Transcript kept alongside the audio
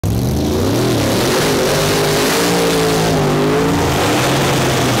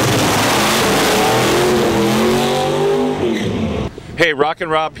Hey, Rockin'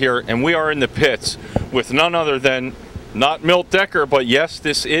 Rob here, and we are in the pits with none other than not Milt Decker, but yes,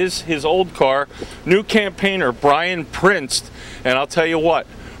 this is his old car, new campaigner Brian Prince. And I'll tell you what,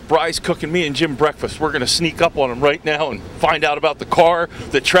 Bry's cooking me and Jim breakfast. We're going to sneak up on him right now and find out about the car,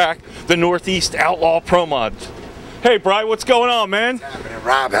 the track, the Northeast Outlaw Promods. Hey, Bry, what's going on, man? What's happening,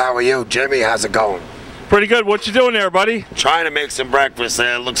 Rob? How are you? Jimmy, how's it going? Pretty good. What you doing there, buddy? Trying to make some breakfast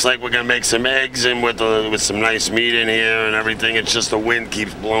there. Looks like we're going to make some eggs and with some nice meat in here and everything. It's just the wind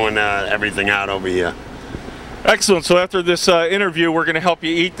keeps blowing everything out over here. Excellent. So after this interview, we're going to help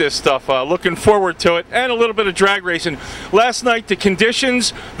you eat this stuff. Looking forward to it, and a little bit of drag racing. Last night, the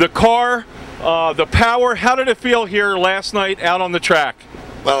conditions, the car, the power, how did it feel here last night out on the track?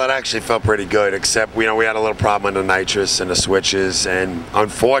 Well, it actually felt pretty good, except we had a little problem on the nitrous and the switches, and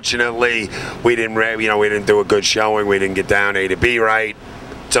unfortunately, we didn't do a good showing. We didn't get down A to B right.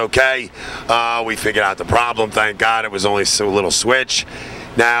 It's okay. We figured out the problem. Thank God it was only a little switch.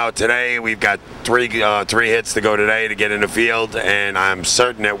 Now today we've got three hits to go today to get in the field, and I'm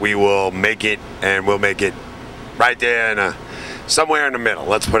certain that we will make it, and we'll make it right there somewhere in the middle.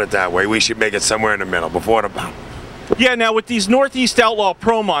 Let's put it that way. We should make it somewhere in the middle before the bout. Yeah, now with these Northeast Outlaw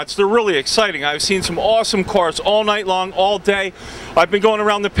Promods, they're really exciting. I've seen some awesome cars all night long, all day. I've been going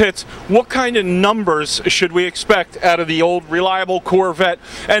around the pits. What kind of numbers should we expect out of the old reliable Corvette?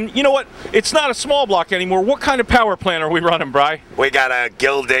 And you know what? It's not a small block anymore. What kind of power plant are we running, Bry? We got a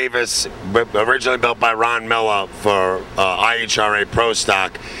Gil Davis, originally built by Ron Miller for IHRA Pro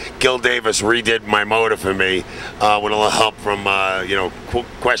Stock. Gil Davis redid my motor for me with a little help from,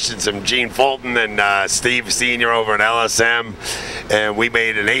 questions from Gene Fulton and Steve Sr. over at LSM. And we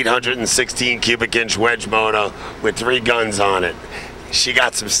made an 816 cubic inch wedge motor with 3 guns on it. She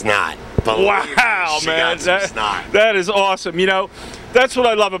got some snot. Wow, man, that is awesome. You know, that's what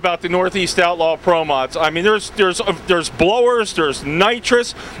I love about the Northeast Outlaw Promods. I mean, there's blowers, there's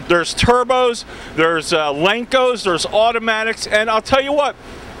nitrous, there's turbos, there's Lenkos, there's automatics, and I'll tell you what.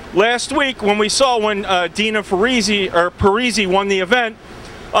 Last week, when Dina Parisi won the event,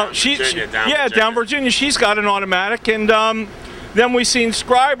 down Virginia, she's got an automatic, and then we seen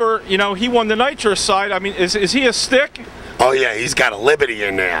Scriber. You know, he won the nitrous side. I mean, is he a stick? Oh yeah, he's got a Liberty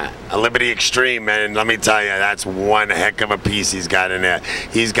in there, a Liberty Extreme, and let me tell you, that's one heck of a piece he's got in there.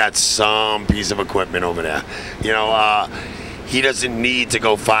 He's got some piece of equipment over there. You know, he doesn't need to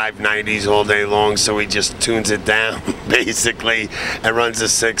go 590s all day long, so he just tunes it down, basically, and runs a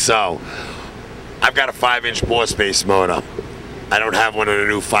 6.0. I've got a 5-inch bore space motor. I don't have one of the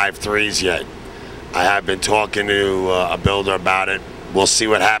new 5.3s yet. I have been talking to a builder about it. We'll see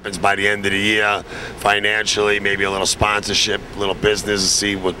what happens by the end of the year, financially, maybe a little sponsorship, a little business,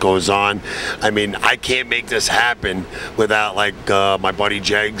 see what goes on. I mean, I can't make this happen without, like, my buddy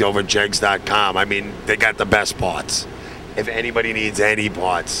Jeg over at jegs.com. I mean, they got the best parts. If anybody needs any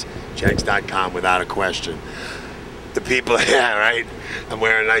parts, jegs.com without a question. The people, yeah, right? I'm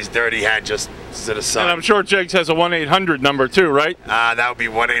wearing a nice dirty hat just to the sun. And I'm sure Jegs has a 1-800 number too, right? That would be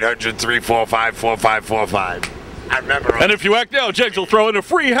 1-800-345-4545. I remember. And if you act now, Jegs will throw in a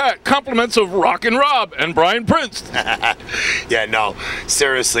free hat, compliments of Rockin' Rob and Brian Prince. Yeah, no,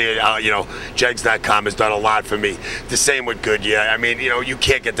 seriously, Jegs.com has done a lot for me. The same with Goodyear. I mean, you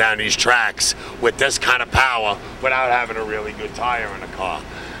can't get down these tracks with this kind of power without having a really good tire in the car.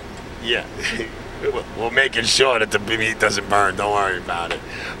 Yeah, we're making sure that the meat doesn't burn. Don't worry about it.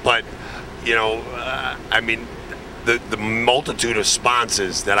 But, I mean, the multitude of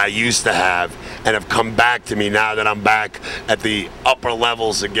sponsors that I used to have and have come back to me now that I'm back at the upper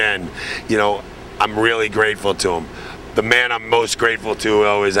levels again, I'm really grateful to them. The man I'm most grateful to,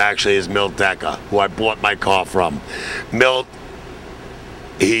 though, is Milt Decker, who I bought my car from. Milt,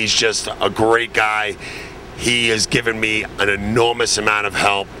 he's just a great guy. He has given me an enormous amount of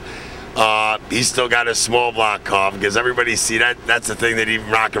help. He's still got a small block car, because everybody that's the thing that even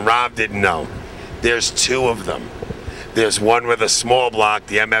Rockin' Rob didn't know. There's 2 of them. There's one with a small block,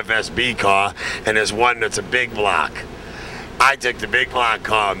 the MFSB car, and there's one that's a big block. I took the big block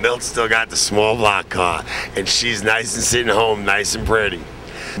car. Milt still got the small block car, and she's nice and sitting home, nice and pretty.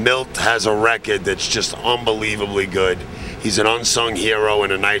 Milt has a record that's just unbelievably good. He's an unsung hero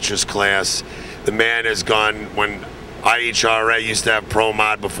in a nitrous class. The man has gone, when IHRA used to have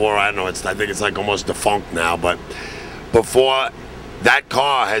Promod before, I think it's like almost defunct now, but before, that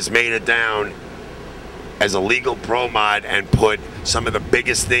car has made it down as a legal Promod and put some of the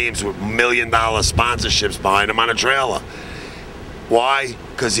biggest names with $1 million sponsorships behind him on a trailer. Why?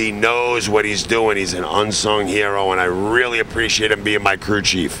 Because he knows what he's doing. He's an unsung hero, and I really appreciate him being my crew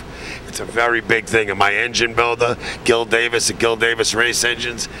chief. It's a very big thing. And my engine builder, Gil Davis at Gil Davis Race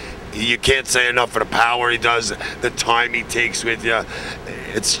Engines, You can't say enough for the power he does, the time he takes with you.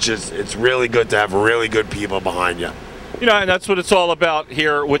 It's really good to have really good people behind you. You know, and that's what it's all about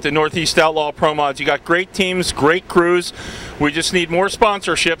here with the Northeast Outlaw Pro Mods. You got great teams, great crews. We just need more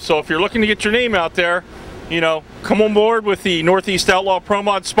sponsorship. So if you're looking to get your name out there, you know, come on board with the Northeast Outlaw Pro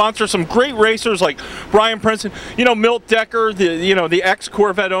Mods. Sponsor some great racers like Brian Princeton. You know, Milt Decker, the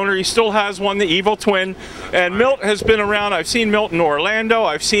ex-Corvette owner. He still has one, the Evil Twin. And Milt has been around. I've seen Milt in Orlando.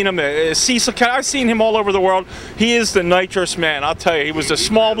 I've seen him at Cecil. I've seen him all over the world. He is the nitrous man. I'll tell you, he was a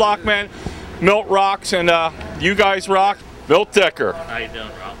small block man. Milt rocks, and you guys rock. Milt Decker. How you doing,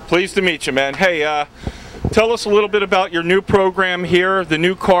 Rob? Pleased to meet you, man. Hey, tell us a little bit about your new program here, the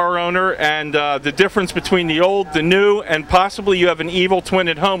new car owner, and the difference between the old, the new, and possibly you have an Evil Twin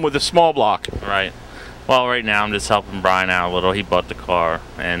at home with a small block. Right. Well, right now I'm just helping Brian out a little. He bought the car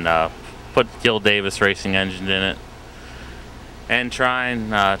and put Gil Davis racing engine in it, and trying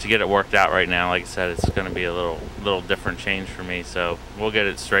to get it worked out right now. Like I said, it's going to be a little different change for me, so we'll get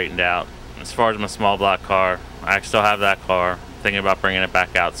it straightened out. As far as my small block car, I still have that car. Thinking about bringing it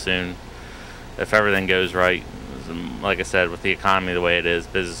back out soon if everything goes right. Like I said, with the economy the way it is,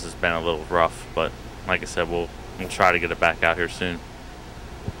 business has been a little rough, but like I said, we'll try to get it back out here soon.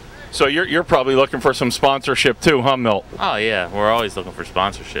 So you're probably looking for some sponsorship too, huh, Milt? Oh yeah, we're always looking for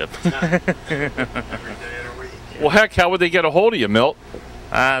sponsorship. Well, heck, how would they get a hold of you, Milt?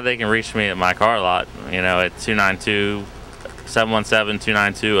 They can reach me at my car lot, you know, at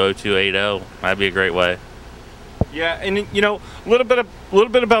 292-717-292-0280. That'd be a great way. Yeah, and you know, a little bit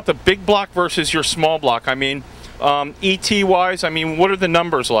about the big block versus your small block. I mean, ET wise, I mean, what are the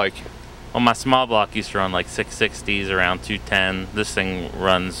numbers like? Well, my small block used to run like 660s, around 210. This thing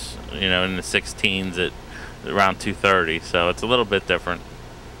runs, you know, in the 16s at around 230, so it's a little bit different.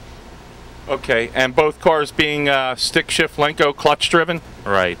 Okay, and both cars being stick shift Lenco clutch driven?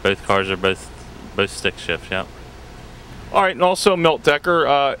 Right, both cars are both stick shifts, yep. All right, and also Milt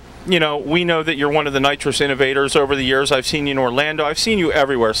Decker, you know, we know that you're one of the nitrous innovators over the years. I've seen you in Orlando. I've seen you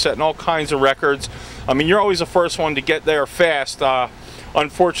everywhere, setting all kinds of records. I mean, you're always the first one to get there fast.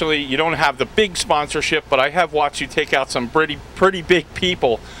 Unfortunately, you don't have the big sponsorship, but I have watched you take out some pretty big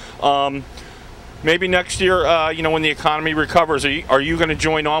people. Maybe next year, you know, when the economy recovers, are you going to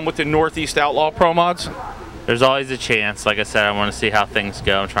join on with the Northeast Outlaw Pro Mods? There's always a chance. Like I said, I want to see how things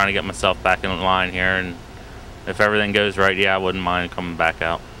go. I'm trying to get myself back in line here, and if everything goes right, yeah, I wouldn't mind coming back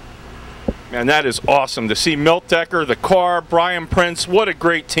out. Man, that is awesome to see Milt Decker, the car, Brian Prince. What a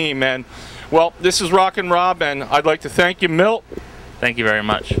great team, man. Well, this is Rockin' Rob, and I'd like to thank you, Milt. Thank you very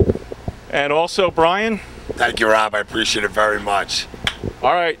much. And also, Brian. Thank you, Rob. I appreciate it very much.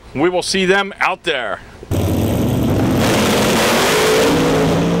 All right, we will see them out there.